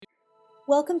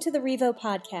Welcome to the Revo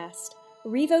Podcast.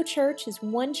 Revo Church is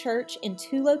one church in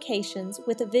two locations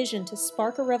with a vision to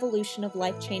spark a revolution of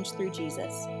life change through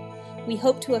Jesus. We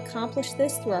hope to accomplish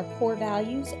this through our core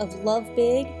values of love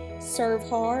big, serve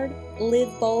hard,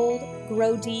 live bold,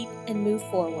 grow deep, and move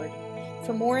forward.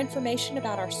 For more information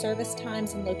about our service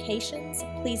times and locations,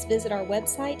 please visit our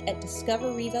website at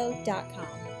discoverrevo.com.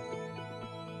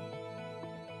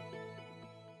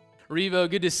 Revo,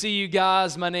 good to see you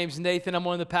guys. My name's Nathan. I'm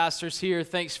one of the pastors here.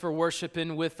 Thanks for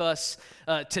worshiping with us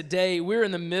today. We're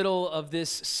in the middle of this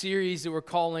series that we're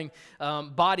calling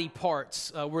Body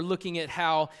Parts. We're looking at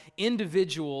how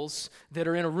individuals that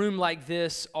are in a room like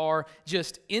this are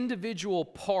just individual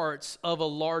parts of a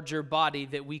larger body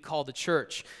that we call the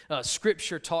church.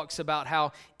 Scripture talks about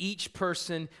how each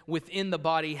person within the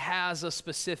body has a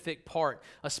specific part,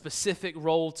 a specific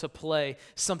role to play,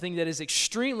 something that is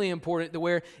extremely important to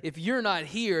where if you're not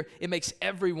here, it makes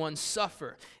everyone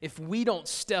suffer. If we don't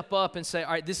step up and say,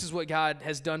 all right, this is what God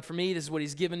has done for me, this is what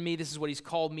He's given me, this is what He's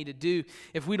called me to do,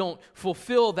 if we don't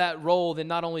fulfill that role, then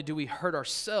not only do we hurt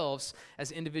ourselves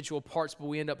as individual parts, but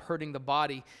we end up hurting the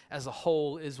body as a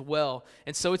whole as well.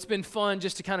 And so it's been fun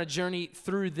just to kind of journey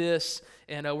through this,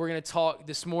 and we're going to talk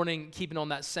this morning, keeping on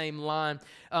that same line.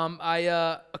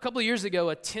 A couple of years ago,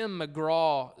 a Tim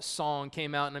McGraw song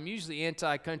came out, and I'm usually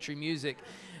anti-country music,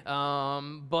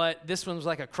 but this one was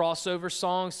like a crossover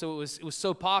song, so it was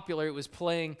so popular, it was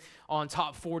playing on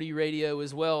Top 40 radio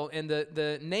as well, and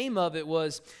the name of it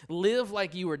was Live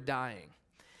Like You Were Dying.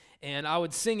 And I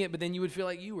would sing it, but then you would feel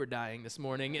like you were dying this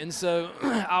morning. And so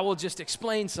I will just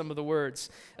explain some of the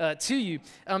words to you.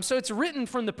 So it's written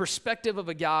from the perspective of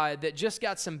a guy that just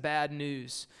got some bad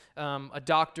news. A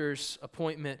doctor's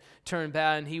appointment turned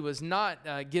bad, and he was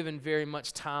not given very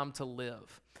much time to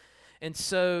live. And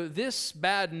so this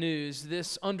bad news,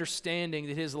 this understanding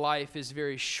that his life is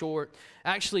very short,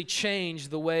 actually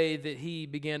changed the way that he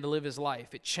began to live his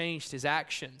life. It changed his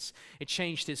actions. It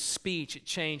changed his speech. It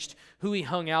changed who he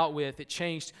hung out with. It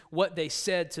changed what they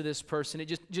said to this person.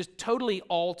 It just totally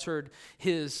altered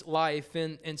his life.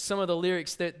 And some of the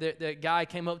lyrics that guy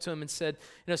came up to him and said,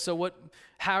 so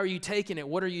how are you taking it?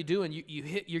 What are you doing?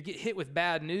 You get hit with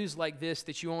bad news like this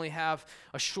that you only have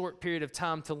a short period of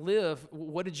time to live.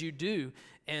 What did you do?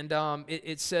 And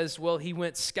it says, well, he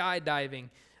went skydiving,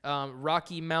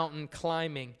 Rocky Mountain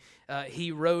climbing.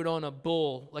 He rode on a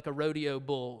bull, like a rodeo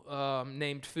bull,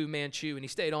 named Fu Manchu, and he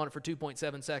stayed on it for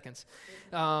 2.7 seconds.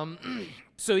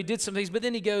 So he did some things, but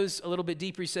then he goes a little bit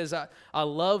deeper. He says, I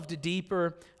loved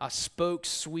deeper, I spoke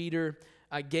sweeter,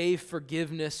 I gave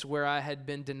forgiveness where I had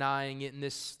been denying it. And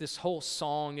this whole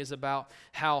song is about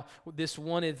how this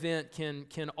one event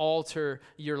can alter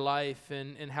your life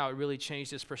and how it really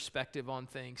changed his perspective on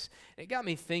things. It got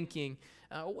me thinking,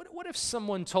 what if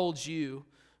someone told you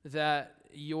that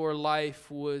your life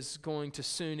was going to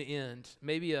soon end?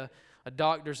 Maybe a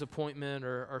doctor's appointment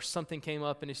or something came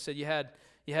up and he said you had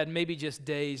maybe just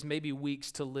days, maybe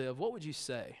weeks to live. What would you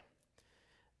say?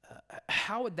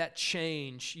 How would that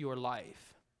change your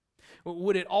life?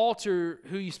 Would it alter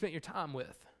who you spent your time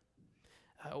with?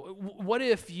 What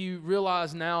if you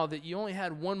realize now that you only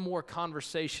had one more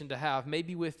conversation to have,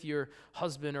 maybe with your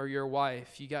husband or your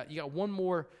wife? You got one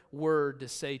more word to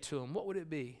say to them. What would it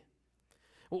be?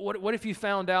 What if you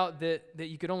found out that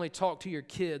you could only talk to your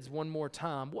kids one more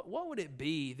time? What would it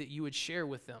be that you would share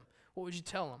with them? What would you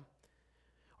tell them?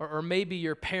 Or maybe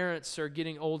your parents are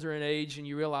getting older in age and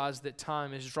you realize that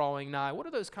time is drawing nigh. What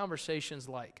are those conversations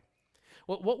like?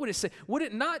 What would it say? Would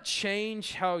it not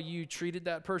change how you treated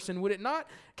that person? Would it not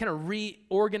kind of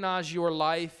reorganize your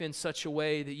life in such a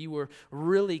way that you were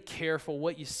really careful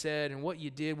what you said and what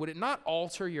you did? Would it not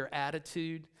alter your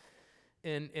attitude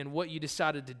and what you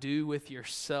decided to do with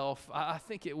yourself? I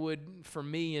think it would for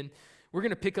me. And we're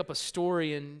going to pick up a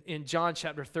story in John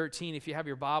chapter 13 if you have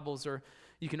your Bibles, or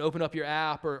you can open up your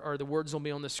app, or the words will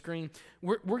be on the screen.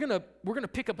 We're gonna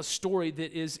pick up a story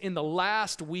that is in the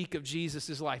last week of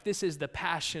Jesus' life. This is the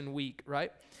Passion Week,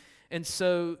 right? And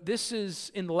so this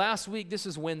is in the last week. This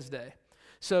is Wednesday.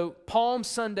 So Palm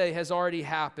Sunday has already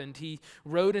happened. He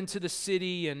rode into the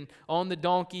city and on the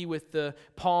donkey with the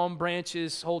palm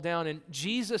branches hold down. And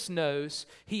Jesus knows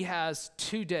he has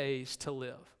 2 days to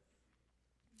live.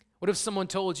 What if someone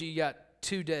told you got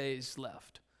 2 days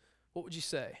left? What would you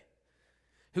say?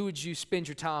 Who would you spend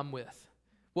your time with?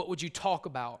 What would you talk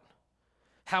about?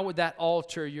 How would that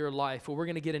alter your life? Well, we're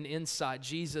going to get an insight.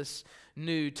 Jesus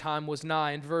knew time was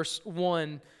nigh. In verse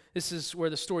 1, this is where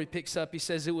the story picks up. He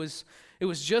says, it was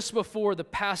just before the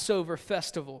Passover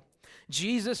festival.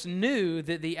 Jesus knew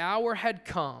that the hour had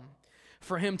come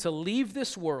for him to leave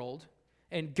this world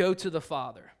and go to the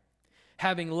Father.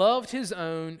 Having loved his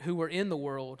own who were in the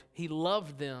world, he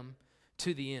loved them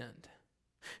to the end.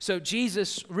 So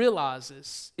Jesus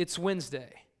realizes it's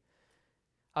Wednesday.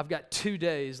 I've got 2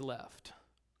 days left.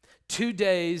 2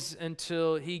 days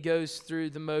until he goes through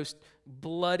the most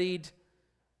bloodied,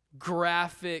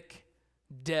 graphic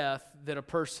death that a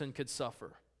person could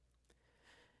suffer.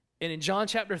 And in John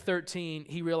chapter 13,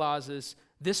 he realizes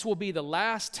this will be the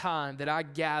last time that I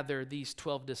gather these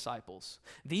 12 disciples.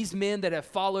 These men that have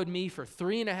followed me for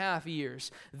 3.5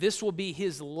 years, this will be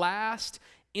his last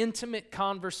intimate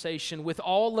conversation with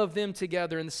all of them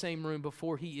together in the same room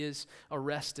before he is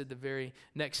arrested the very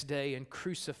next day and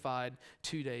crucified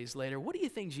 2 days later. What do you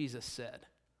think Jesus said?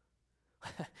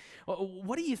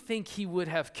 What do you think he would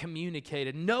have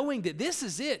communicated, knowing that this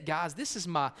is it, guys? This is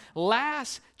my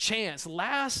last chance,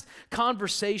 last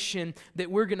conversation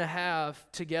that we're going to have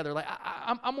together. Like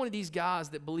I'm one of these guys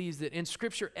that believes that in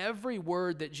Scripture, every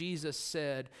word that Jesus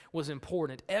said was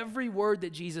important. Every word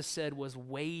that Jesus said was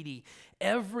weighty.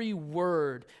 Every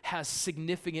word has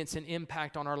significance and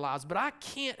impact on our lives. But I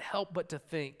can't help but to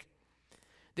think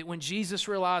that when Jesus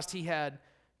realized he had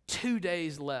 2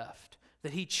 days left,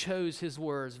 that he chose his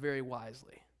words very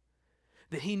wisely.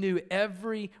 That he knew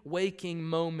every waking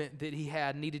moment that he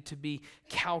had needed to be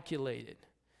calculated.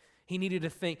 He needed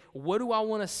to think, what do I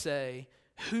want to say?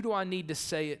 Who do I need to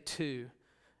say it to?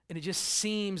 And it just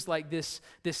seems like this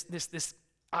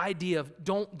idea of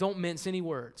don't mince any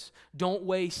words. Don't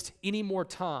waste any more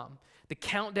time. The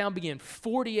countdown began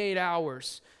 48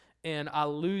 hours and I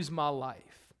lose my life.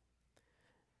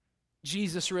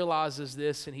 Jesus realizes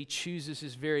this and he chooses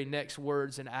his very next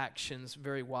words and actions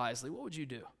very wisely. What would you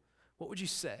do? What would you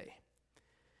say?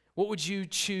 What would you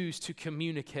choose to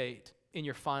communicate in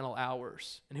your final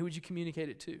hours? And who would you communicate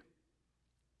it to?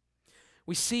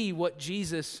 We see what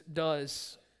Jesus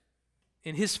does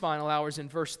in his final hours. In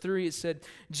verse 3, it said,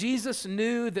 Jesus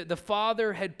knew that the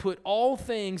Father had put all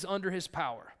things under his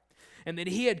power and that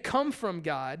he had come from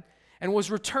God and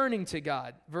was returning to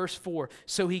God. Verse 4,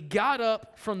 so he got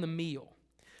up from the meal,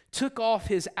 took off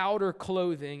his outer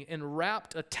clothing, and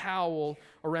wrapped a towel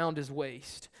around his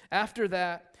waist. After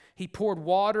that, he poured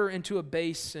water into a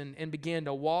basin and began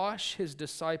to wash his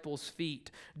disciples' feet,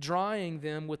 drying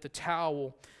them with the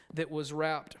towel that was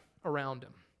wrapped around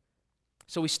him.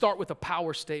 So we start with a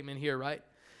power statement here, right?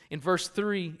 In verse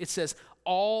 3, it says,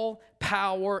 all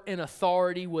power and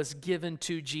authority was given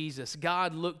to Jesus.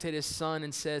 God looked at his son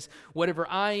and says, whatever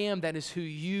I am, that is who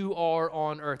you are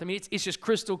on earth. I mean, it's just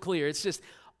crystal clear. It's just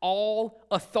all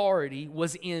authority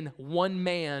was in one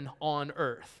man on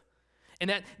earth. And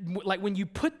that, like when you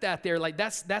put that there, like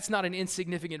that's not an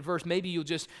insignificant verse. Maybe you'll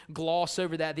just gloss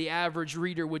over that. The average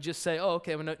reader would just say, oh,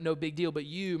 okay, well, no big deal. But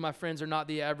you, my friends, are not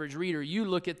the average reader. You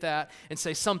look at that and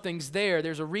say something's there.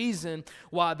 There's a reason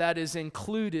why that is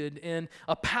included in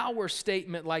a power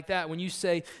statement like that. When you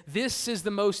say, this is the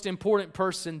most important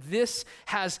person, this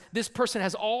person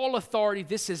has all authority,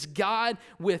 this is God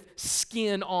with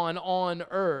skin on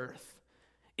earth.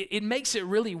 It makes it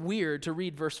really weird to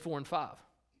read verse 4 and 5.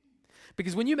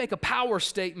 Because when you make a power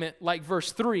statement like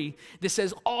verse 3 that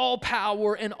says, all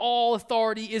power and all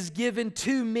authority is given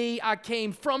to me, I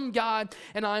came from God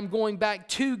and I'm going back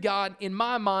to God, in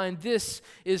my mind, this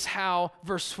is how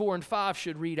verse 4 and 5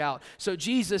 should read out. So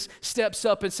Jesus steps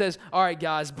up and says, all right,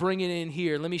 guys, bring it in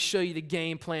here. Let me show you the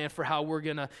game plan for how we're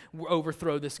going to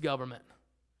overthrow this government.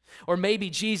 Or maybe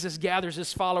Jesus gathers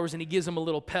his followers and he gives them a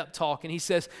little pep talk and he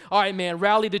says, all right, man,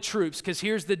 rally the troops, because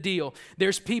here's the deal.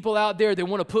 There's people out there that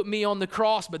want to put me on the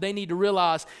cross, but they need to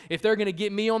realize if they're going to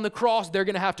get me on the cross, they're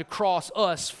going to have to cross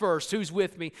us first. Who's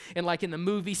with me? And like in the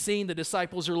movie scene, the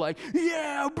disciples are like,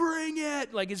 yeah, bring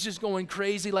it. Like it's just going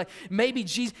crazy. Like maybe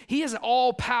Jesus, he has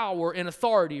all power and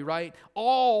authority, right?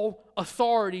 All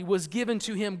authority was given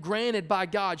to him, granted by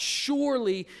God.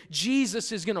 Surely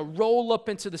Jesus is going to roll up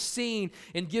into the scene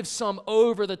and give some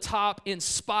over-the-top,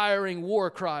 inspiring war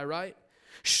cry, right?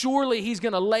 Surely he's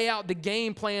going to lay out the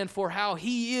game plan for how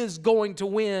he is going to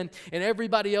win, and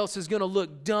everybody else is going to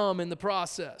look dumb in the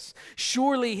process.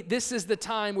 Surely this is the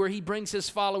time where he brings his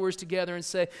followers together and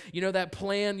say, you know that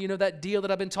plan, you know that deal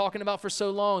that I've been talking about for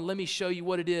so long, let me show you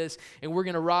what it is, and we're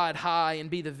going to ride high and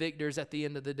be the victors at the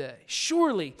end of the day.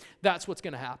 Surely that's what's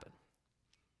going to happen.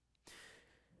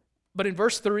 But in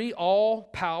verse 3, all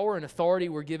power and authority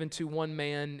were given to one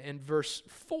man. And verse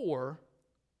 4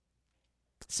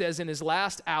 says, in his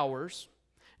last hours,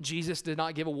 Jesus did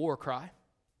not give a war cry.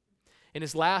 In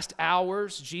his last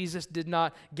hours, Jesus did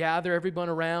not gather everyone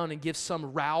around and give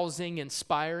some rousing,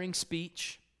 inspiring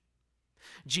speech.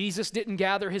 Jesus didn't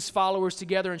gather his followers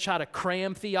together and try to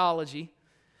cram theology.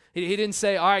 He didn't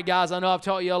say, all right, guys, I know I've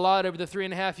taught you a lot over the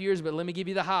 3.5 years, but let me give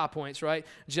you the high points, right?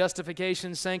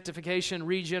 Justification, sanctification,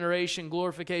 regeneration,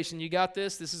 glorification. You got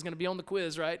this? This is going to be on the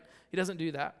quiz, right? He doesn't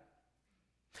do that.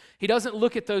 He doesn't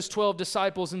look at those 12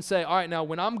 disciples and say, all right, now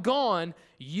when I'm gone,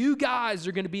 you guys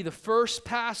are going to be the first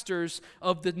pastors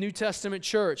of the New Testament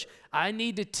church. I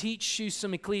need to teach you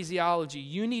some ecclesiology.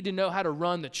 You need to know how to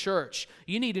run the church.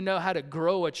 You need to know how to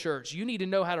grow a church. You need to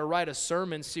know how to write a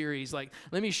sermon series. Like,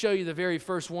 let me show you the very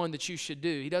first one that you should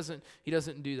do. He doesn't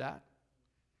do that.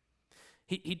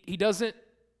 He doesn't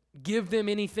give them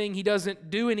anything. He doesn't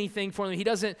do anything for them. He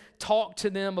doesn't talk to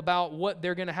them about what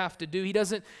they're going to have to do. He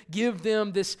doesn't give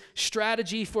them this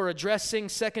strategy for addressing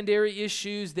secondary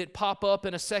issues that pop up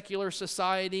in a secular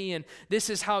society, and this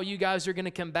is how you guys are going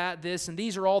to combat this, and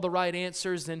these are all the right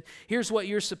answers, and here's what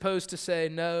you're supposed to say.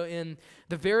 No, in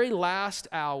the very last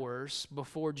hours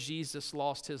before Jesus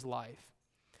lost his life,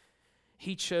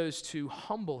 he chose to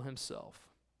humble himself,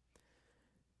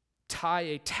 tie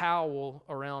a towel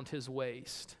around his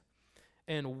waist,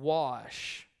 and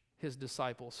wash his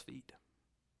disciples' feet.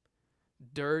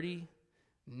 Dirty,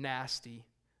 nasty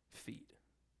feet.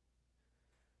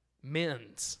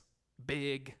 Men's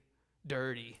big,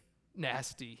 dirty,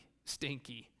 nasty,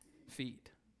 stinky feet.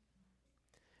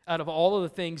 Out of all of the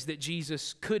things that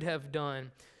Jesus could have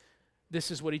done,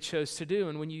 this is what he chose to do.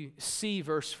 And when you see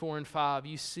verse 4 and 5,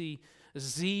 you see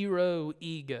zero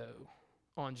ego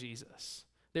on Jesus.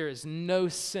 There is no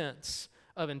sense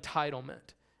of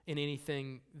entitlement in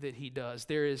anything that he does.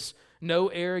 There is no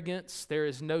arrogance. There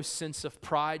is no sense of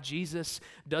pride. Jesus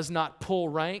does not pull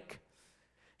rank.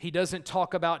 He doesn't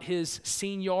talk about his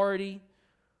seniority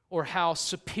or how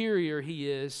superior he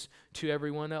is to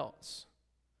everyone else.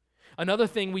 Another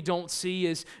thing we don't see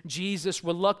is Jesus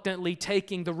reluctantly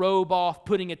taking the robe off,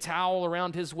 putting a towel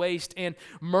around his waist, and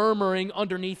murmuring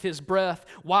underneath his breath,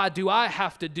 why do I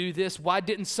have to do this? Why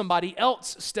didn't somebody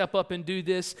else step up and do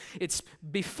this? It's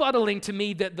befuddling to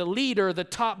me that the leader, the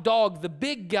top dog, the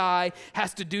big guy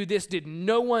has to do this. Did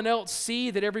no one else see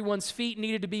that everyone's feet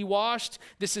needed to be washed?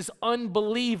 This is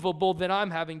unbelievable that I'm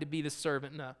having to be the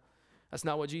servant. No, that's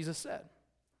not what Jesus said.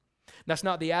 That's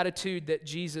not the attitude that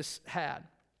Jesus had.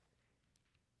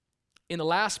 In the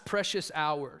last precious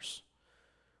hours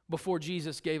before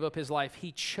Jesus gave up his life,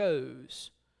 he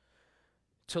chose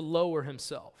to lower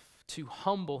himself, to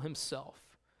humble himself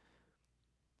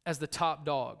as the top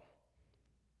dog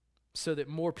so that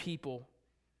more people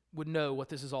would know what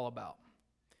this is all about.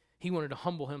 He wanted to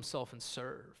humble himself and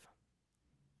serve.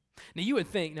 Now, you would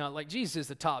think, like Jesus is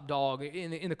the top dog.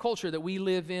 In the culture that we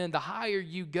live in, the higher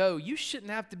you go, you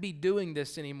shouldn't have to be doing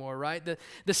this anymore, right? The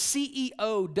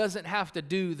CEO doesn't have to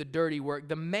do the dirty work.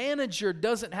 The manager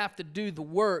doesn't have to do the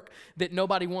work that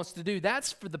nobody wants to do.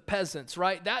 That's for the peasants,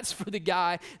 right? That's for the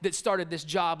guy that started this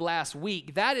job last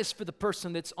week. That is for the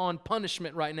person that's on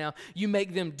punishment right now. You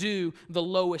make them do the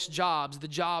lowest jobs, the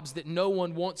jobs that no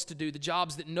one wants to do, the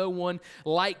jobs that no one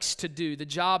likes to do, the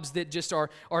jobs that just are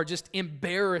just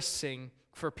embarrassing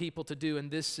for people to do.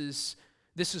 And this is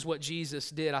what Jesus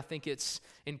did. I think it's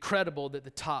incredible that the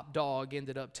top dog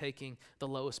ended up taking the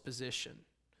lowest position.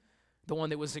 The one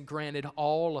that was granted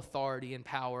all authority and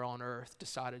power on earth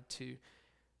decided to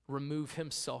remove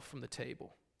himself from the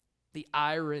table. The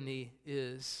irony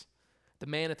is the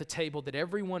man at the table that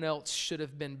everyone else should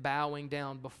have been bowing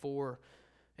down before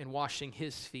and washing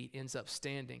his feet ends up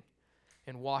standing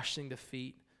and washing the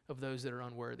feet of those that are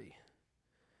unworthy.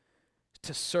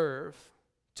 To serve,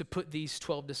 to put these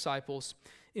 12 disciples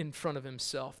in front of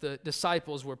himself. The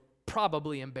disciples were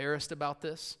probably embarrassed about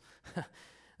this.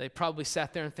 They probably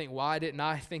sat there and think, why didn't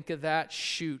I think of that?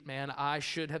 Shoot, man, I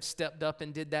should have stepped up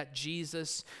and did that.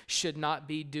 Jesus should not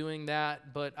be doing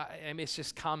that. But I mean, it's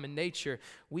just common nature.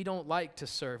 We don't like to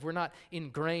serve. We're not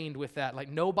ingrained with that. Like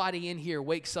nobody in here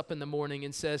wakes up in the morning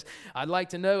and says, I'd like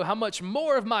to know how much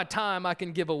more of my time I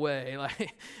can give away.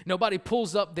 Like nobody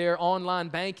pulls up their online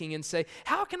banking and say,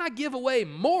 how can I give away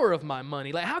more of my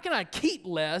money? Like how can I keep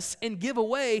less and give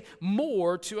away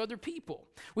more to other people?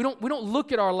 We don't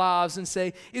look at our lives and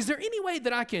say, is there any way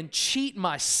that I can cheat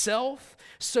myself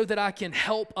so that I can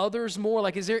help others more?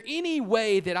 Like, is there any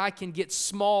way that I can get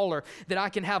smaller, that I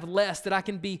can have less, that I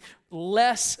can be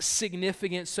less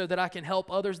significant so that I can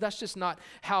help others? That's just not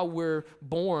how we're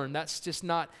born. That's just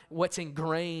not what's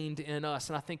ingrained in us.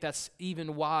 And I think that's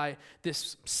even why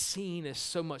this scene is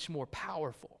so much more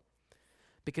powerful,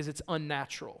 because it's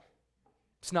unnatural.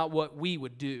 It's not what we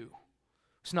would do.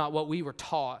 It's not what we were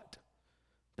taught.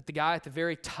 But the guy at the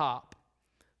very top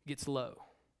gets low.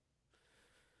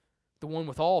 The one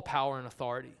with all power and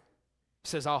authority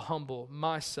says, I'll humble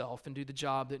myself and do the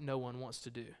job that no one wants to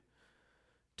do,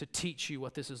 to teach you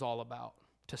what this is all about,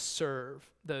 to serve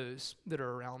those that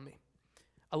are around me.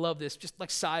 I love this. Just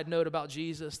like side note about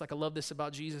Jesus, like I love this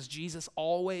about Jesus. Jesus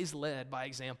always led by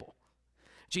example.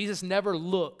 Jesus never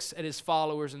looks at his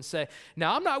followers and say,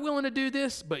 now I'm not willing to do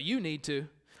this, but you need to.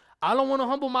 I don't want to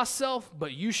humble myself,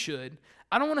 but you should.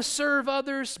 I don't want to serve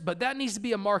others, but that needs to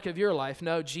be a mark of your life.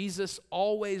 No, Jesus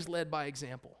always led by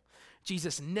example.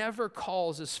 Jesus never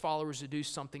calls his followers to do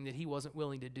something that he wasn't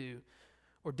willing to do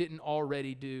or didn't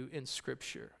already do in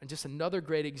Scripture. And just another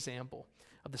great example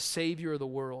of the Savior of the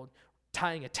world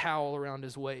tying a towel around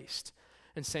his waist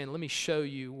and saying, let me show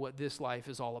you what this life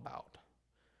is all about.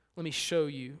 Let me show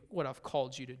you what I've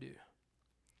called you to do.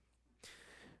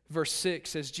 Verse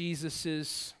 6, as Jesus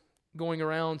is going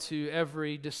around to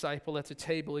every disciple at the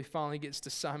table, he finally gets to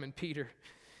Simon Peter.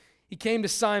 He came to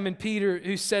Simon Peter,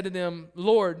 who said to them,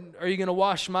 Lord, are you going to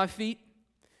wash my feet?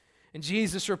 And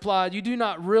Jesus replied, you do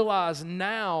not realize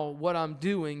now what I'm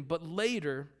doing, but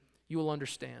later you will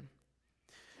understand.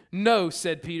 No,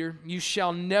 said Peter, you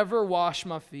shall never wash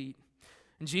my feet.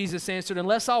 And Jesus answered,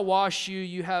 unless I wash you,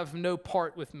 you have no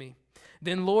part with me.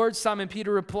 Then Lord, Simon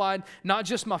Peter replied, not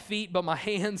just my feet, but my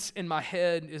hands and my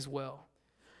head as well.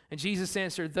 And Jesus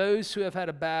answered, those who have had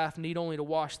a bath need only to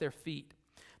wash their feet.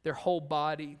 Their whole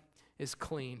body is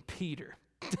clean. Peter.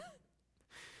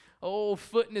 Oh,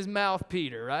 foot in his mouth,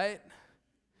 Peter, right?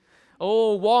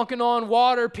 Oh, walking on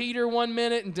water, Peter, 1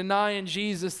 minute, and denying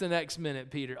Jesus the next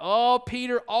minute, Peter. Oh,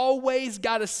 Peter always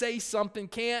got to say something.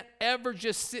 Can't ever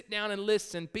just sit down and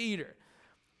listen, Peter.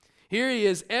 Here he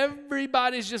is.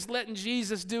 Everybody's just letting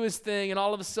Jesus do his thing, and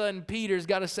all of a sudden, Peter's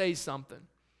got to say something.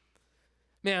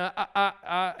 Man,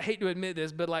 I hate to admit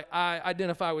this, but like I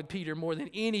identify with Peter more than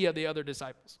any of the other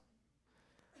disciples.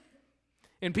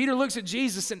 And Peter looks at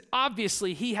Jesus, and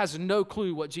obviously he has no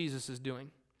clue what Jesus is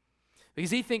doing, because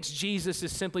he thinks Jesus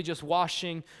is simply just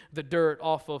washing the dirt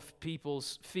off of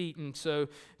people's feet. And so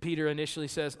Peter initially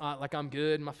says, like, I'm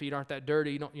good. My feet aren't that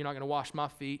dirty. You're not going to wash my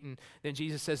feet. And then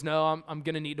Jesus says, no, I'm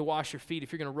going to need to wash your feet.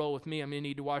 If you're going to roll with me, I'm going to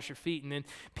need to wash your feet. And then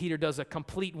Peter does a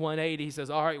complete 180. He says,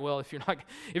 all right, well, if you're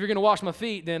going to wash my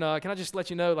feet, then can I just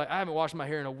let you know, like, I haven't washed my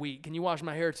hair in a week. Can you wash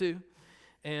my hair too?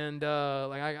 And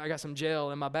I got some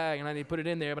gel in my bag, and I need to put it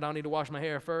in there, but I don't need to wash my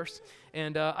hair first.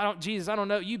 And Jesus, I don't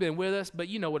know, you've been with us, but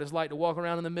you know what it's like to walk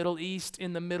around in the Middle East,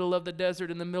 in the middle of the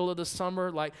desert, in the middle of the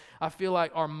summer. Like, I feel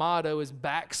like our motto is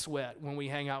back sweat when we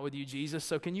hang out with you, Jesus.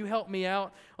 So can you help me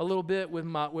out a little bit with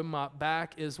my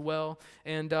back as well?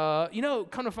 And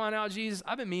come to find out, Jesus,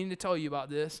 I've been meaning to tell you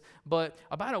about this, but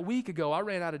about a week ago, I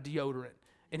ran out of deodorant.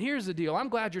 And here's the deal. I'm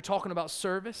glad you're talking about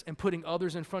service and putting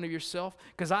others in front of yourself,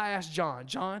 because I asked John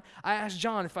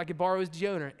if I could borrow his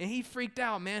deodorant. And he freaked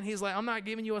out, man. He's like, I'm not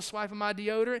giving you a swipe of my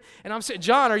deodorant. And I'm saying,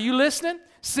 John, are you listening?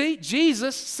 See,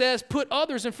 Jesus says put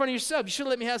others in front of yourself. You should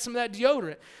let me have some of that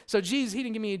deodorant. So Jesus, he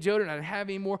didn't give me a deodorant. I didn't have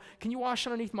any more. Can you wash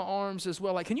underneath my arms as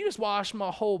well? Like, can you just wash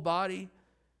my whole body?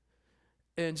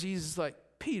 And Jesus is like,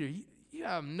 Peter, you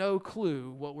have no clue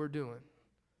what we're doing.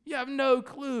 You have no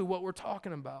clue what we're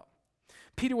talking about.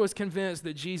 Peter was convinced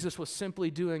that Jesus was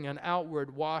simply doing an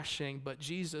outward washing, but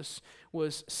Jesus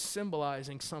was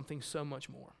symbolizing something so much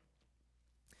more.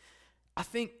 I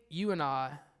think you and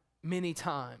I, many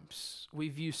times, we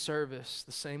view service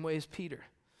the same way as Peter.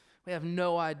 We have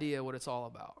no idea what it's all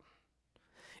about.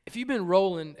 If you've been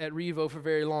rolling at Revo for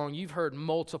very long, you've heard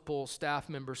multiple staff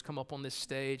members come up on this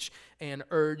stage and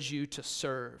urge you to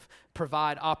serve,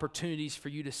 provide opportunities for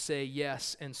you to say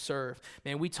yes and serve.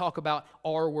 Man, we talk about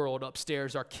Our World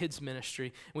upstairs, our kids ministry,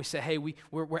 and we say, hey,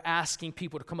 we're asking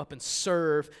people to come up and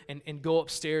serve and go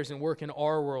upstairs and work in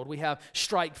Our World. We have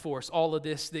Strike Force, all of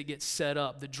this that gets set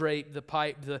up, the drape, the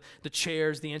pipe, the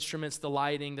chairs, the instruments, the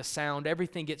lighting, the sound,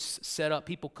 everything gets set up.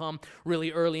 People come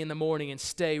really early in the morning and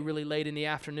stay really late in the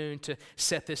afternoon to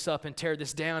set this up and tear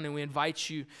this down, and we invite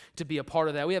you to be a part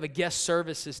of that. We have a guest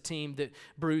services team that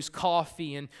brews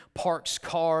coffee and parks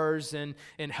cars and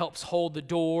helps hold the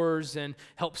doors and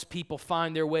helps people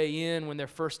find their way in when they're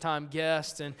first-time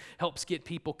guests and helps get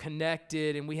people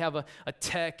connected. And we have a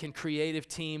tech and creative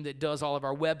team that does all of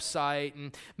our website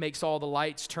and makes all the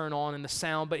lights turn on and the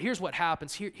sound. But here's what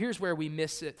happens. Here's where we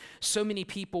miss it. So many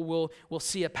people will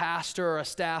see a pastor or a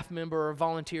staff member or a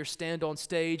volunteer stand on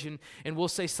stage and we'll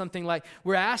say something like,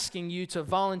 we're asking you to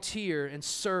volunteer and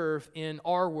serve in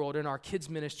Our World, in our kids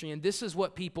ministry. And this is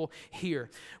what people hear.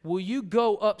 Will you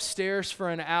go upstairs for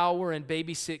an hour and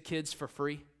babysit kids for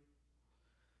free?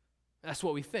 That's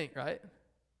what we think, right?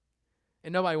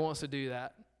 And nobody wants to do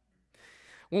that.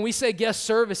 When we say guest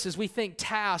services, we think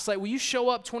tasks. Like, will you show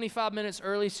up 25 minutes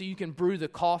early so you can brew the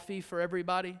coffee for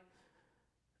everybody?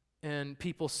 And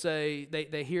people say,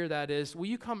 they hear that as, will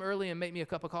you come early and make me a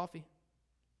cup of coffee?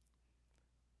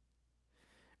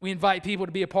 We invite people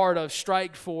to be a part of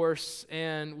Strike Force,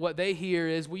 and what they hear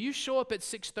is, will you show up at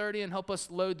 6:30 and help us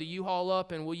load the U-Haul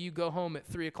up, and will you go home at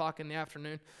 3 o'clock in the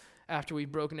afternoon after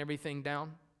we've broken everything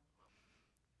down?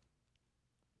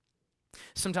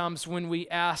 Sometimes when we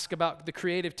ask about the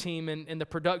creative team and the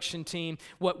production team,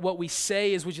 what we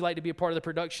say is, would you like to be a part of the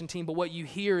production team? But what you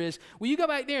hear is, will you go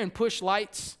back there and push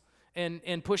lights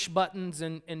and push buttons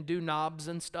and do knobs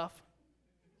and stuff?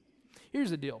 Here's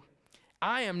the deal.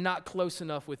 I am not close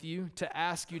enough with you to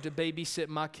ask you to babysit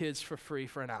my kids for free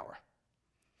for an hour.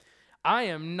 I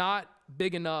am not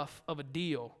big enough of a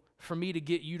deal for me to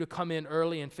get you to come in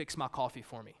early and fix my coffee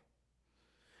for me.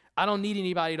 I don't need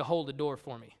anybody to hold the door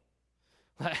for me.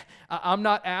 I'm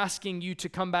not asking you to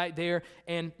come back there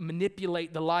and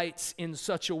manipulate the lights in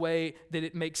such a way that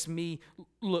it makes me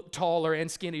look taller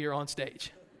and skinnier on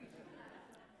stage.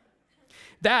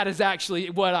 That is actually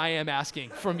what I am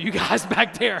asking from you guys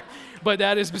back there. But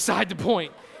that is beside the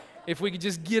point. If we could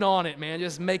just get on it, man,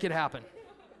 just make it happen.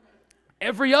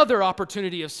 Every other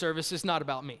opportunity of service is not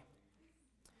about me.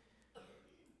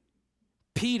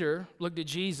 Peter looked at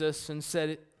Jesus and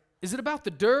said, is it about the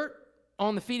dirt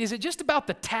on the feet? Is it just about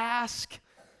the task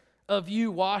of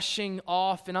you washing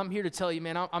off? And I'm here to tell you,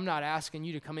 man, I'm not asking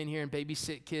you to come in here and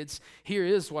babysit kids. Here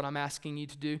is what I'm asking you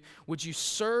to do. Would you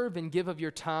serve and give of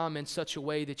your time in such a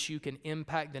way that you can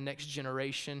impact the next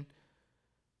generation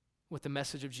with the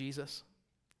message of Jesus?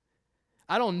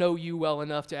 I don't know you well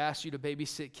enough to ask you to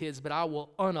babysit kids, but I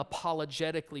will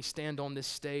unapologetically stand on this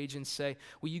stage and say,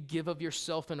 will you give of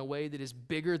yourself in a way that is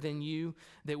bigger than you,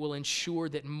 that will ensure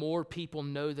that more people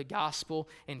know the gospel,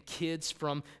 and kids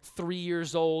from 3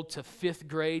 years old to 5th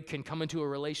grade can come into a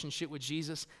relationship with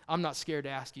Jesus? I'm not scared to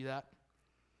ask you that.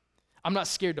 I'm not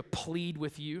scared to plead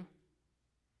with you.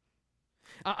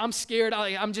 I'm scared,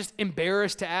 I'm just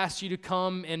embarrassed to ask you to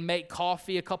come and make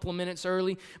coffee a couple of minutes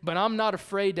early, but I'm not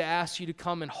afraid to ask you to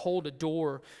come and hold a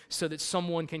door so that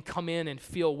someone can come in and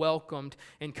feel welcomed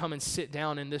and come and sit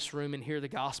down in this room and hear the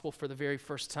gospel for the very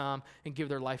first time and give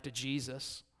their life to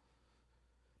Jesus.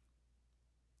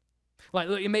 Like,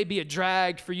 look, it may be a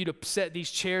drag for you to set these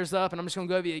chairs up, and I'm just going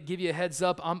to give you a heads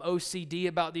up. I'm OCD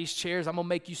about these chairs. I'm going to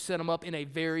make you set them up in a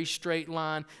very straight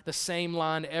line, the same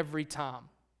line every time.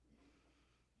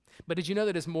 But did you know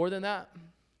that it's more than that?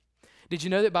 Did you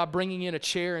know that by bringing in a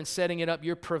chair and setting it up,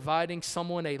 you're providing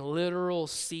someone a literal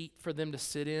seat for them to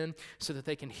sit in so that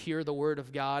they can hear the word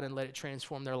of God and let it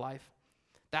transform their life?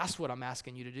 That's what I'm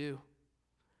asking you to do.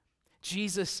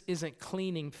 Jesus isn't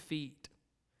cleaning feet.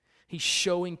 He's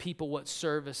showing people what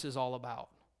service is all about.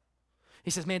 He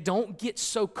says, man, don't get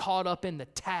so caught up in the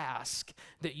task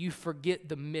that you forget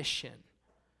the mission.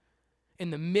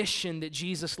 And the mission that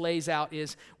Jesus lays out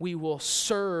is we will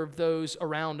serve those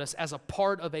around us. As a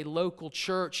part of a local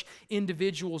church,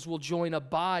 individuals will join a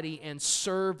body and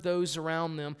serve those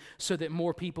around them so that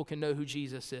more people can know who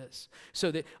Jesus is.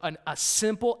 So that a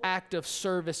simple act of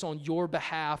service on your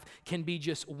behalf can be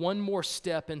just one more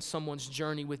step in someone's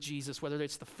journey with Jesus, whether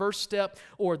it's the first step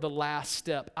or the last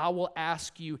step. I will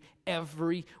ask you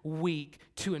every week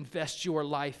to invest your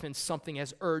life in something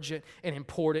as urgent and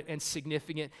important and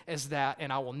significant as that,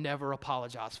 and I will never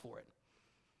apologize for it.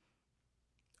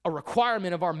 A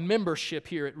requirement of our membership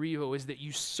here at Revo is that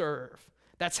you serve.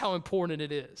 That's how important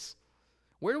it is.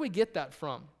 Where do we get that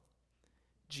from?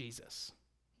 Jesus.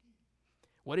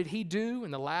 What did he do in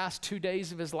the last 2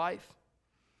 days of his life?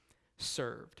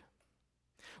 Served.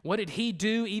 What did he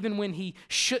do even when he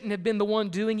shouldn't have been the one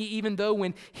doing it, even though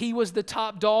when he was the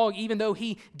top dog, even though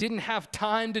he didn't have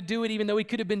time to do it, even though he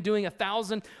could have been doing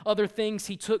 1,000 other things,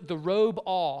 he took the robe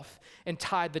off and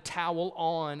tied the towel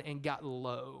on and got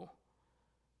low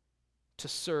to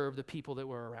serve the people that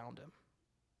were around him.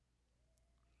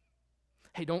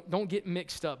 Hey, don't get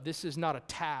mixed up. This is not a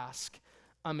task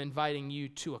I'm inviting you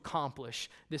to accomplish.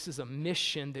 This is a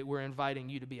mission that we're inviting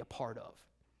you to be a part of.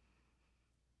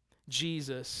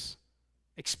 Jesus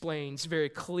explains very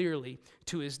clearly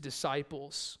to his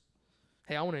disciples,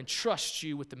 hey, I want to entrust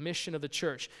you with the mission of the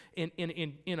church. In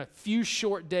a few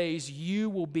short days, you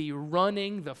will be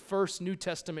running the first New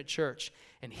Testament church.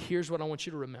 And here's what I want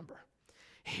you to remember.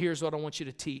 Here's what I want you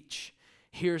to teach.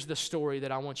 Here's the story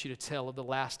that I want you to tell of the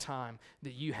last time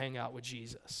that you hang out with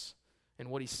Jesus and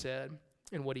what he said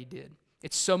and what he did.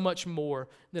 It's so much more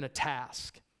than a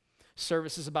task.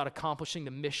 Service is about accomplishing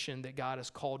the mission that God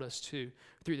has called us to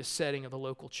through the setting of the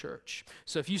local church.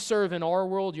 So if you serve in our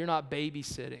world, you're not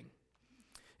babysitting.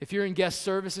 If you're in guest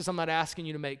services, I'm not asking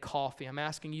you to make coffee. I'm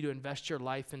asking you to invest your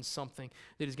life in something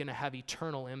that is going to have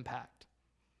eternal impact.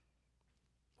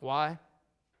 Why?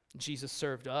 Jesus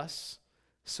served us,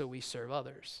 so we serve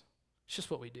others. It's just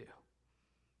what we do.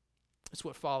 It's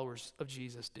what followers of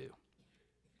Jesus do.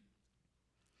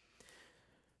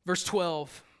 Verse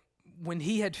 12, when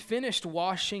he had finished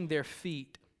washing their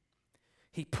feet,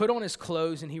 he put on his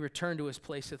clothes and he returned to his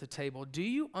place at the table. Do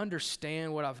you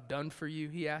understand what I've done for you?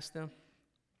 He asked them.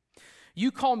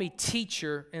 You call me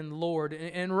teacher and Lord,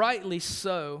 and rightly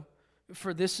so,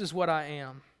 for this is what I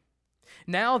am.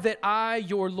 Now that I,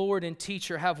 your Lord and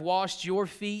teacher, have washed your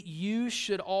feet, you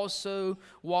should also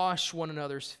wash one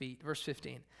another's feet. Verse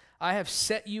 15, I have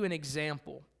set you an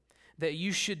example that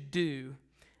you should do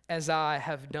as I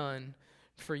have done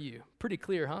for you. Pretty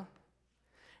clear, huh?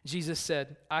 Jesus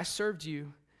said, I served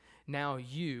you, now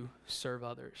you serve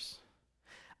others.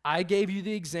 I gave you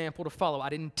the example to follow. I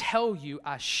didn't tell you,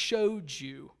 I showed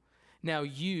you. Now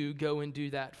you go and do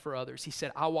that for others. He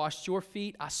said, I washed your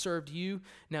feet, I served you,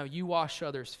 now you wash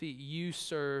others' feet. You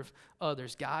serve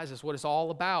others. Guys, that's what it's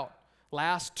all about.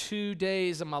 Last 2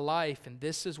 days of my life, and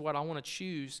this is what I want to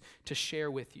choose to share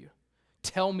with you.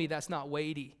 Tell me that's not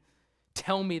weighty.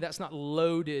 Tell me that's not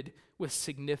loaded with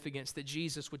significance, that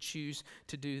Jesus would choose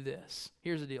to do this.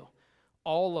 Here's the deal.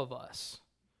 All of us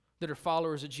that are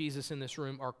followers of Jesus in this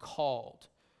room are called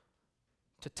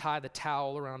to tie the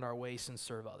towel around our waist and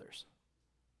serve others.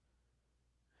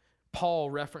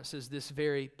 Paul references this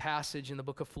very passage in the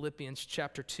book of Philippians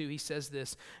chapter 2. He says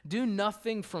this, do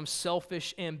nothing from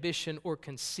selfish ambition or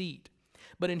conceit,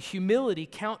 but in humility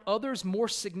count others more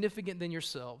significant than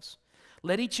yourselves.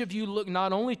 Let each of you look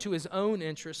not only to his own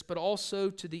interest, but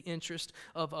also to the interest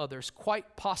of others.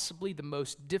 Quite possibly the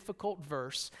most difficult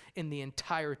verse in the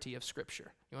entirety of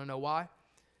Scripture. You want to know why?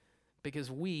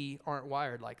 Because we aren't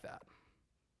wired like that.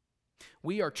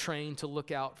 We are trained to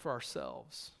look out for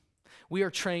ourselves. We are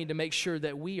trained to make sure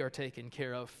that we are taken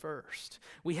care of first.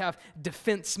 We have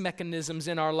defense mechanisms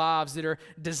in our lives that are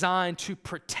designed to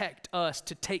protect us,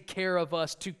 to take care of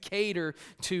us, to cater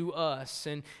to us.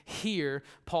 And here,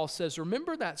 Paul says,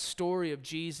 remember that story of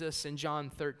Jesus in John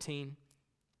 13?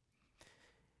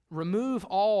 Remove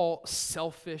all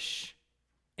selfish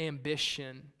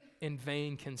ambition and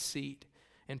vain conceit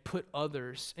and put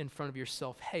others in front of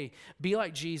yourself. Hey, be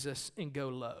like Jesus and go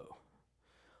low.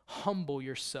 Humble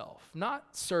yourself, not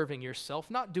serving yourself,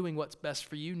 not doing what's best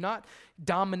for you, not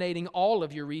dominating all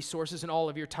of your resources and all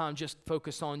of your time, just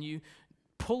focus on you.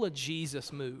 Pull a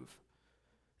Jesus move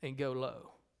and go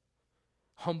low.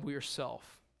 Humble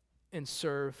yourself and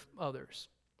serve others.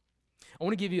 I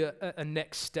want to give you a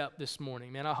next step this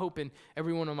morning, man. I hope in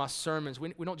every one of my sermons,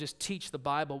 we don't just teach the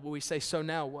Bible, but we say, so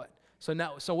now what?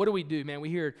 So what do we do, man? We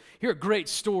hear a great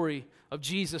story of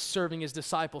Jesus serving his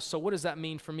disciples. So what does that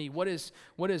mean for me? What is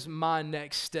my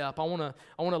next step? I want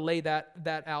to lay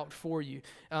that out for you.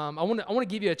 I want to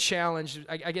give you a challenge.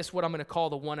 I guess what I'm going to call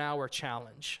the 1 hour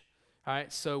challenge. All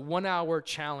right, so 1 hour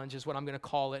challenge is what I'm going to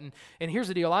call it. And here's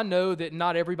the deal. I know that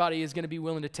not everybody is going to be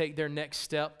willing to take their next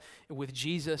step with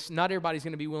Jesus. Not everybody's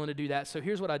going to be willing to do that. So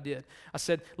here's what I did. I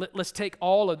said, let's take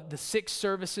all of the 6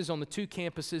 services on the 2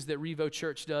 campuses that Revo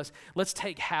Church does. Let's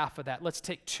take half of that. Let's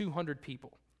take 200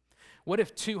 people. What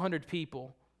if 200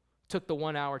 people took the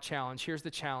 1 hour challenge? Here's the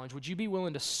challenge. Would you be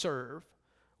willing to serve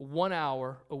 1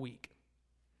 hour a week?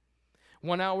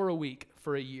 1 hour a week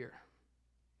for a year.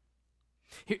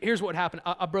 Here's what happened.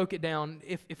 I broke it down.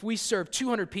 If we serve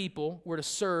 200 people, were to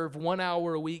serve 1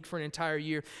 hour a week for an entire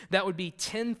year, that would be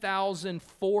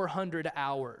 10,400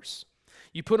 hours.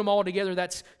 You put them all together,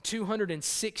 that's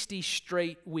 260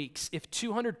 straight weeks. If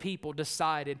 200 people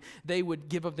decided they would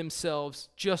give of themselves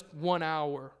just 1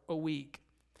 hour a week,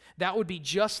 that would be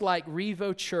just like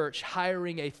Revo Church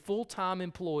hiring a full-time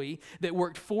employee that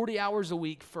worked 40 hours a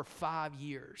week for 5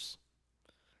 years.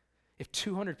 If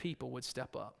 200 people would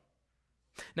step up.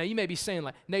 Now, you may be saying,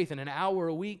 like, Nathan, an hour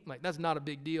a week? Like, that's not a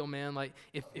big deal, man. Like,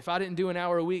 if I didn't do an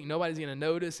hour a week, nobody's going to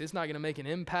notice. It's not going to make an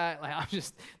impact. Like,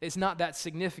 it's not that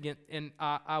significant, and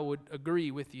I would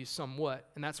agree with you somewhat.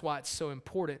 And that's why it's so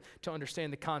important to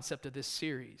understand the concept of this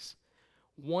series.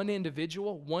 One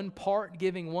individual, one part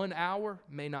giving 1 hour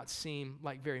may not seem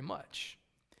like very much.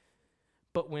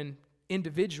 But when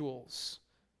individuals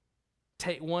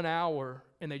take 1 hour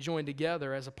and they join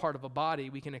together as a part of a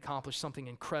body, we can accomplish something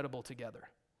incredible together.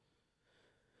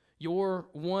 Your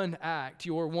one act,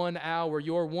 your 1 hour,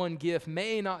 your one gift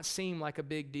may not seem like a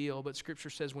big deal, but Scripture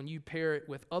says when you pair it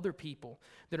with other people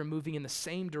that are moving in the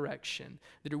same direction,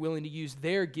 that are willing to use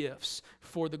their gifts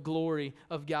for the glory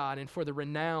of God and for the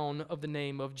renown of the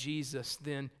name of Jesus,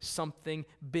 then something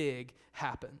big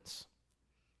happens.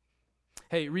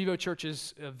 Hey, Revo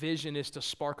Church's vision is to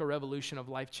spark a revolution of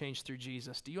life change through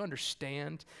Jesus. Do you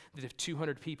understand that if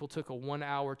 200 people took a 1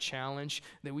 hour challenge,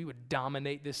 that we would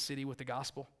dominate this city with the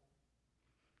gospel?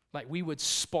 Like, we would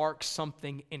spark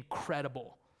something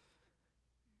incredible.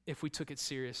 if we took it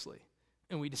seriously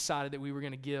and we decided that we were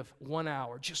going to give 1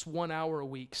 hour, just 1 hour a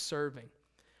week serving,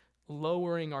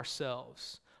 lowering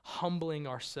ourselves, humbling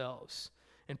ourselves,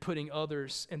 and putting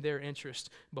others and their interest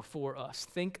before us.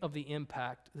 Think of the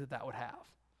impact that that would have.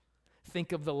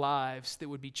 Think of the lives that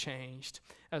would be changed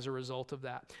as a result of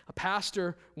that. A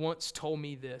pastor once told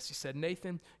me this. He said,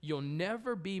 Nathan, you'll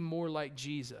never be more like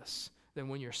Jesus than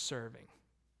when you're serving.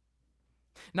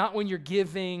 Not when you're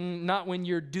giving, not when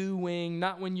you're doing,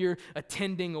 not when you're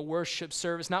attending a worship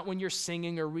service, not when you're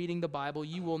singing or reading the Bible.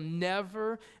 You will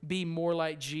never be more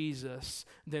like Jesus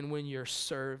than when you're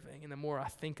serving. And the more I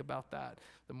think about that,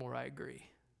 the more I agree.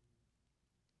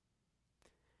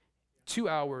 2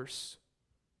 hours,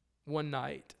 one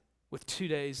night, with 2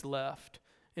 days left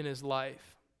in his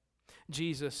life,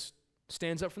 Jesus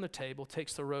stands up from the table,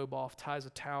 takes the robe off, ties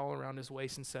a towel around his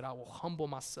waist, and said, I will humble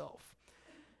myself,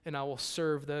 and I will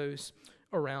serve those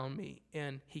around me.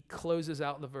 And he closes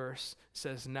out the verse,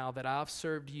 says, now that I've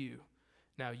served you,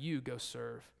 now you go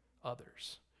serve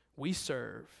others. We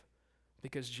serve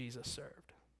because Jesus served.